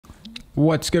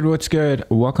What's good? What's good?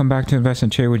 Welcome back to Invest and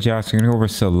Trade with Josh. We're going to go over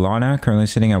Solana, currently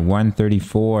sitting at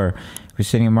 134. We're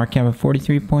sitting at market cap of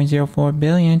 43.04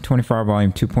 billion, 24-hour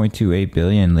volume 2.28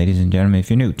 billion. Ladies and gentlemen, if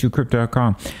you're new to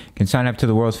crypto.com, you can sign up to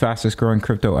the world's fastest growing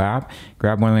crypto app.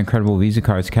 Grab one of the incredible Visa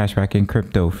cards, cashback in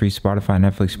crypto, free Spotify,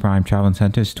 Netflix, Prime, travel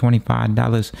incentives,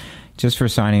 $25 just for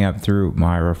signing up through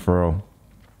my referral.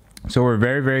 So we're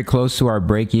very, very close to our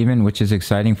break even, which is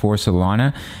exciting for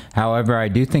Solana. However, I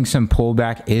do think some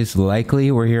pullback is likely.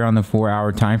 We're here on the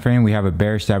 4-hour time frame. We have a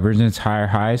bearish divergence, higher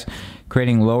highs,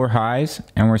 creating lower highs,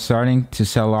 and we're starting to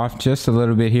sell off just a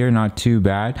little bit here, not too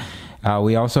bad.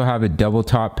 We also have a double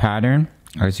top pattern.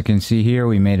 As you can see here,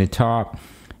 we made a top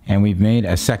and we've made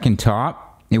a second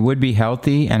top. It would be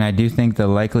healthy, and I do think the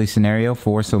likely scenario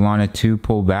for Solana to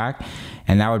pull back,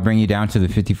 and that would bring you down to the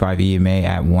 55 EMA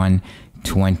at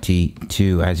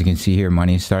 122. As you can see here,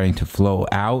 money is starting to flow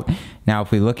out. Now, if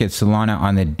we look at Solana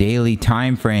on the daily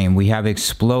time frame, we have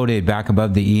exploded back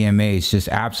above the EMAs, just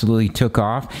absolutely took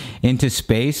off into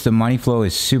space. The money flow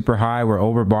is super high. We're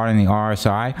overbought in the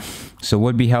RSI, so it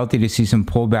would be healthy to see some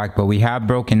pullback, but we have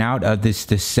broken out of this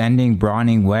descending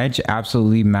broadening wedge,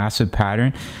 absolutely massive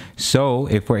pattern. So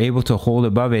if we're able to hold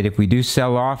above it, if we do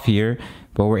sell off here,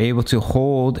 but we're able to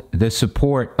hold the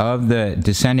support of the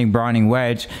descending broadening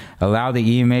wedge, allow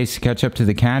the EMAs to catch up to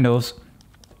the candles,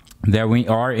 that we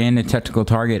are in a technical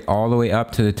target all the way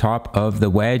up to the top of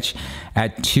the wedge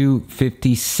at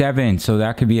 257. So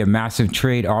that could be a massive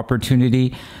trade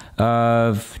opportunity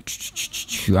of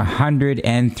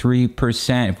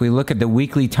 103%. If we look at the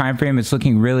weekly time frame, it's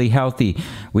looking really healthy.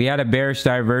 We had a bearish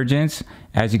divergence.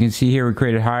 As you can see here, we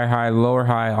created higher high, lower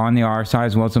high on the RSI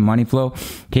as well as the money flow.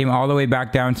 Came all the way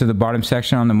back down to the bottom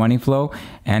section on the money flow,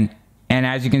 and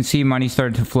as you can see, money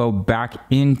started to flow back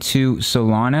into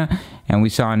Solana, and we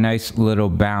saw a nice little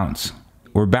bounce.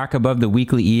 We're back above the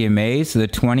weekly EMAs, the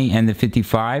 20 and the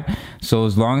 55. So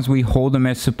as long as we hold them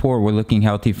as support, we're looking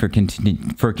healthy for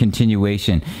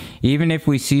continuation. Even if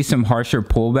we see some harsher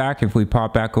pullback, if we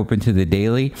pop back open to the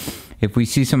daily, if we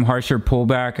see some harsher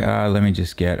pullback, let me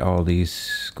just get all these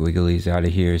squigglies out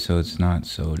of here so it's not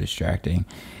so distracting.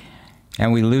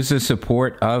 And we lose the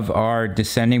support of our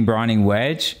descending broadening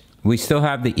wedge, we still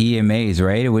have the EMAs,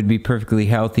 right? It would be perfectly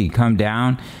healthy. Come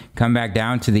down, come back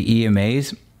down to the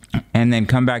EMAs, and then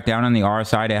come back down on the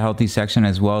RSI to a healthy section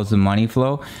as well as the money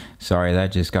flow. Sorry,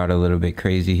 that just got a little bit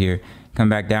crazy here. Come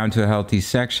back down to a healthy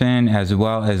section as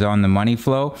well as on the money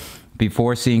flow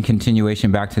before seeing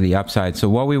continuation back to the upside. So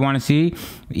what we want to see,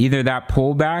 either that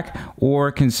pullback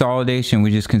or consolidation.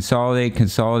 We just consolidate,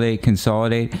 consolidate,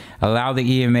 consolidate, allow the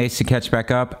EMAs to catch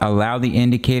back up, allow the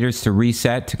indicators to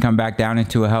reset to come back down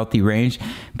into a healthy range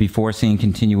before seeing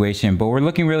continuation. But we're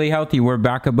looking really healthy. We're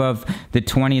back above the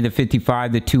 20, the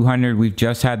 55, the 200. We've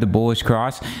just had the bullish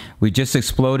cross. We just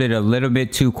exploded a little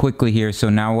bit too quickly here.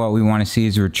 So now what we want to see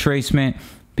is retracement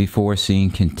before seeing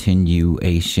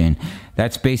continuation.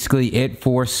 That's basically it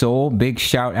for Sol. Big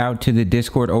shout out to the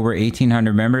Discord, over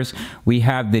 1,800 members. We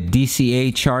have the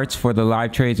DCA charts for the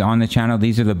live trades on the channel.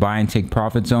 These are the buy and take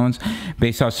profit zones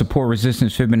based off support,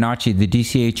 resistance, Fibonacci. The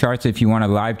DCA charts, if you want to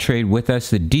live trade with us,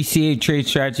 the DCA trade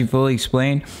strategy fully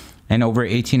explained, and over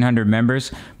 1,800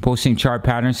 members posting chart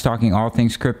patterns, talking all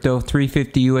things crypto.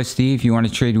 350 USD if you want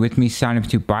to trade with me. Sign up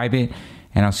to Bybit,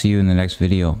 and I'll see you in the next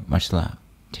video. Much love.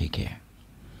 Take care.